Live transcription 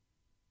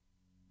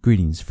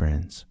Greetings,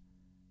 friends,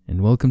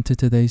 and welcome to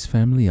today's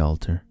Family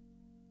Altar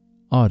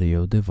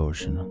audio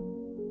devotional.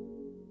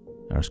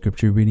 Our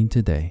scripture reading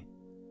today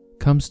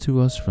comes to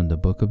us from the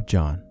book of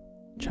John,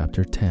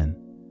 chapter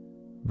 10,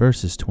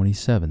 verses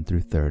 27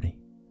 through 30,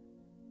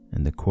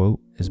 and the quote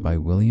is by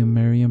William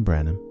Marion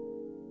Branham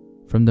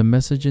from the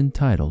message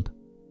entitled,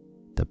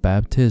 The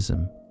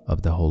Baptism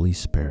of the Holy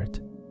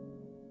Spirit.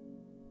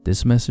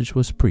 This message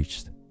was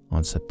preached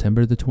on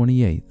September the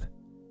 28th,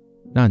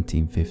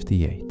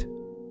 1958.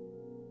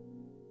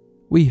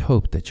 We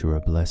hope that you are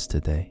blessed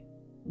today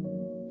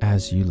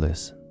as you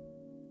listen.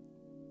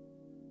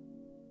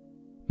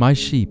 My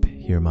sheep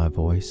hear my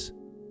voice,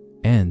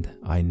 and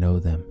I know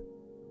them,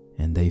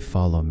 and they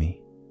follow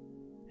me.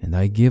 And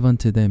I give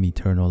unto them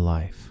eternal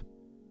life,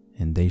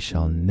 and they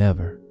shall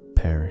never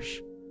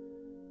perish,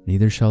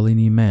 neither shall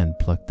any man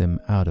pluck them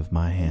out of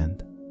my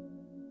hand.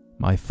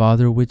 My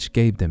Father which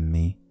gave them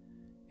me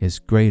is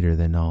greater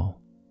than all,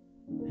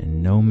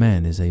 and no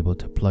man is able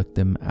to pluck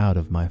them out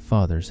of my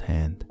Father's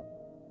hand.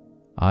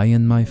 I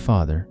and my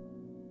Father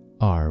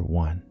are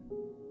one.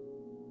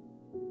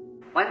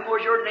 When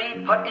was your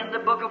name put in the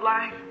book of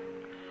life?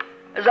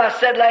 As I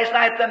said last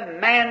night, the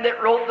man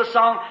that wrote the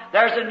song,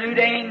 there's a new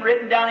name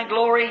written down in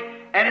glory,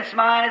 and it's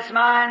mine, it's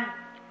mine.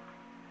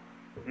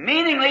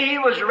 Meaningly, he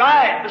was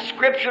right, but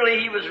scripturally,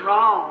 he was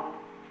wrong.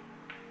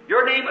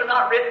 Your name was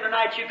not written the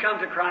night you come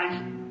to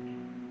Christ.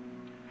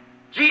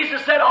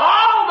 Jesus said,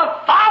 all the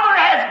Father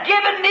has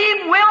given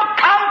me will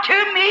come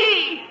to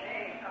me.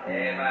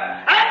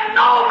 Amen. And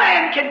no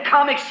man can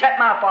come except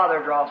my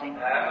Father draws him.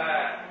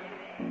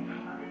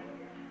 Amen.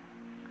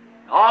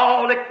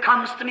 All that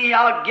comes to me,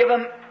 I'll give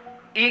him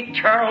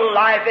eternal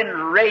life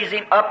and raise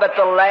him up at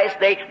the last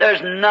day.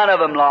 There's none of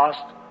them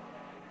lost.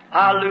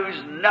 I'll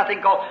lose nothing.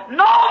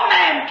 No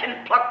man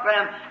can pluck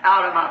them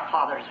out of my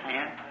Father's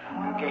hand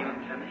who gave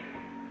them to me.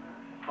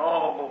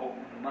 Oh,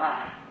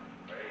 my.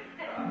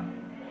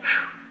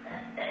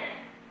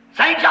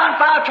 St. John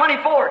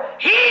 5:24,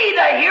 he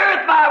that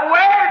heareth my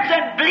words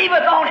and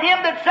believeth on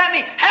him that sent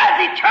me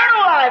has eternal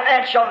life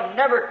and shall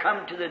never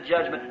come to the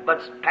judgment,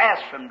 but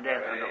pass from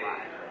death unto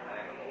life.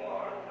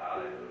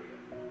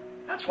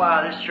 That's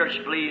why this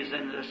church believes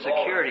in the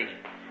security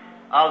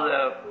of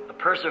the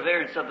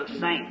perseverance of the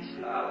saints.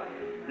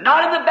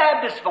 Not in the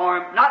Baptist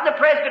form, not in the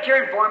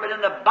Presbyterian form, but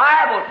in the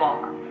Bible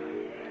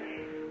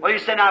form. Well, you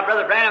say, now,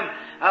 Brother Branham,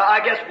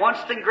 I guess once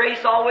in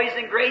grace, always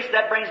in grace,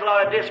 that brings a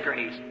lot of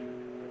disgrace.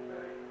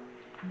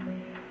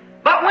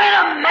 But when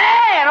a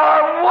man or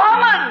a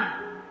woman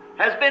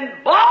has been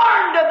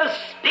born of the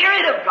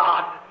Spirit of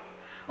God,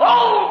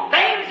 old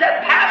things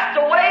have passed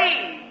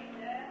away.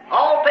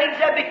 All things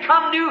have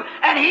become new,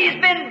 and he's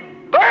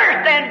been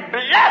birthed and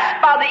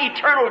blessed by the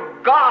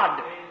eternal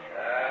God.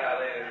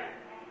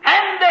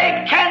 And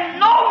they can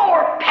no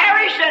more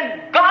perish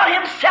than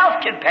God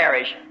himself can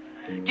perish.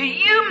 Do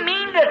you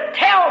mean to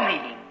tell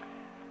me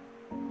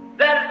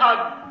that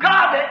a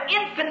God, an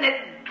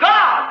infinite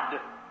God,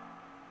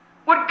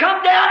 would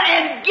come down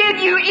and give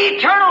you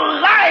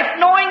eternal life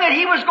knowing that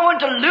he was going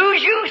to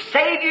lose you,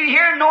 save you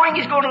here knowing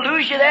he's going to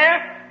lose you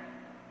there?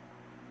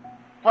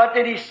 What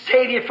did he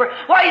save you for?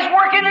 Why, he's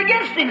working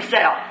against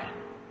himself.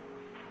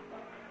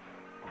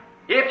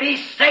 If he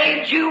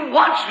saved you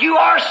once, you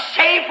are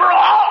saved for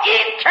all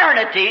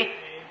eternity.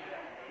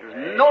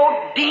 There's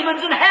no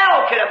demons in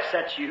hell could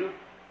upset you.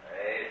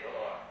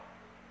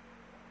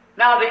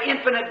 Now the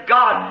infinite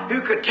God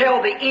who could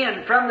tell the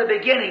end from the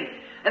beginning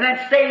and then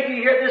save you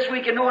here this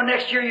week and knowing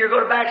next year you're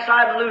going to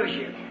backslide and lose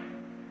you.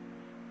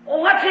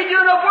 Well, what's he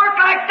doing a work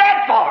like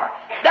that for?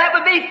 That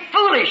would be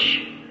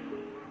foolish.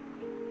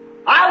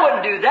 I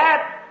wouldn't do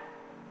that.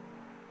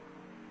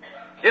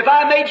 If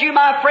I made you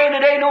my friend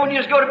today knowing you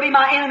was going to be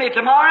my enemy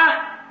tomorrow,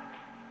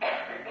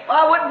 well,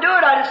 I wouldn't do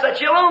it. I'd just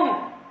let you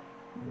alone.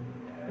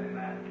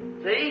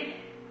 See?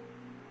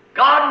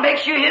 God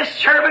makes you his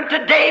servant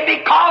today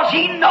because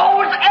he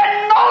knows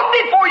and knows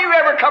before you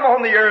ever come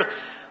on the earth.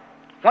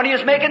 When he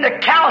was making the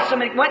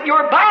calcium, it went in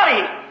your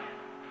body.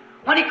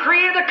 When he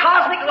created the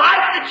cosmic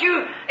life it's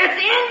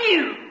in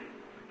you.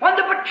 When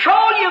the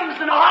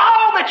petroleums and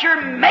all that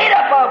you're made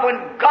up of,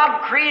 when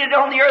God created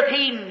on the earth,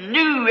 he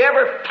knew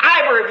every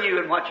fiber of you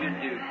and what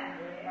you'd do.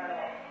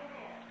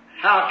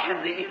 How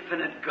can the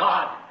infinite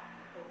God?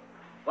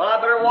 Well, I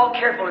better walk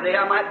careful today.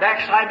 I might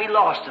backslide and be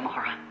lost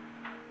tomorrow.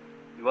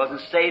 He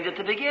wasn't saved at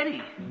the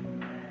beginning.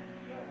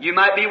 You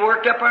might be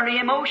worked up under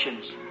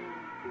emotions.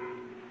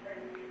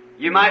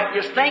 You might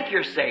just think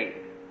you're saved.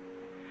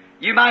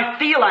 You might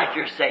feel like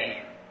you're saved.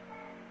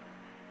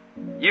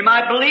 You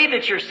might believe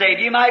that you're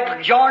saved. You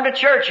might join the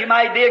church. You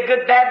might be a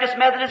good Baptist,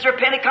 Methodist, or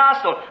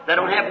Pentecostal. That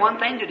don't have one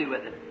thing to do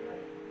with it.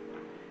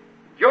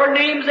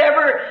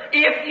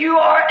 If you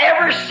are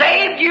ever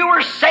saved, you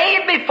were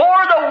saved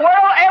before the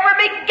world ever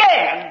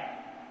began.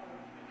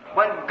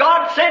 When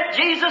God sent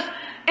Jesus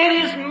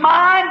in his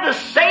mind to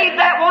save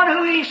that one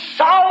who he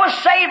saw was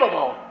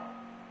savable.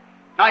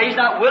 Now, he's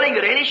not willing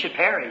that any should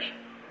perish.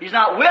 He's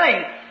not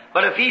willing,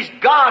 but if he's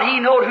God, he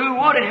knows who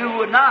would and who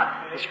would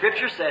not. The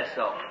Scripture says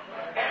so.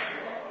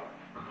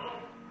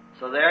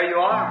 So there you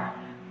are.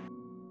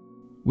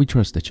 We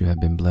trust that you have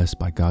been blessed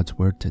by God's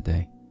Word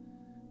today.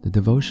 The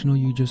devotional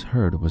you just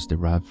heard was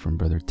derived from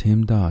Brother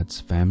Tim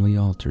Dodd's Family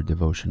Altar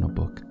devotional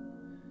book.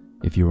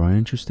 If you are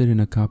interested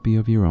in a copy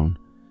of your own,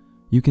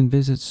 you can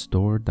visit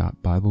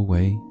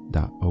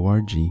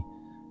store.bibleway.org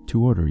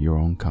to order your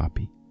own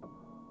copy.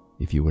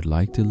 If you would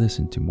like to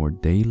listen to more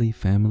daily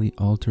Family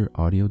Altar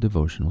audio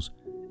devotionals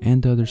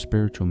and other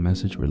spiritual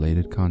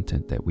message-related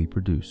content that we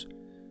produce,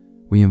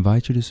 we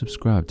invite you to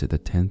subscribe to the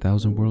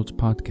 10,000 Worlds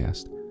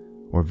podcast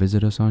or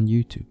visit us on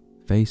YouTube,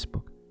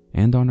 Facebook,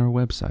 and on our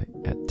website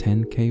at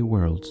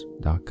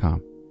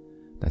 10kworlds.com.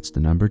 That's the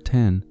number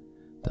 10,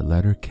 the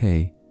letter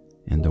K,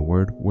 and the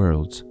word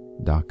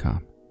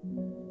worlds.com.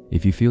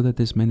 If you feel that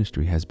this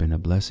ministry has been a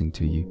blessing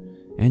to you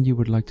and you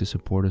would like to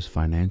support us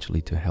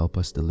financially to help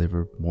us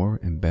deliver more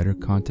and better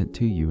content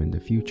to you in the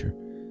future,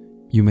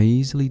 you may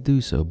easily do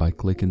so by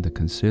clicking the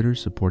Consider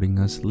Supporting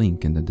Us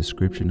link in the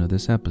description of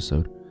this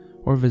episode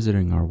or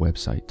visiting our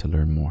website to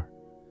learn more.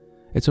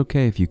 It's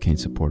okay if you can't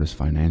support us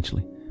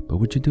financially, but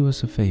would you do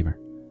us a favor?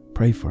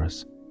 Pray for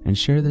us and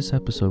share this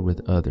episode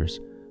with others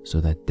so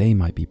that they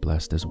might be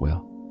blessed as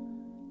well.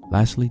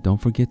 Lastly,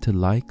 don't forget to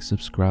like,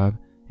 subscribe,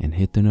 and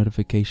hit the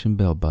notification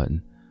bell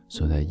button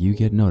so that you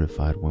get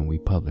notified when we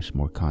publish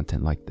more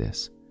content like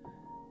this.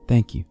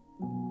 Thank you,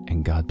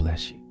 and God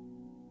bless you.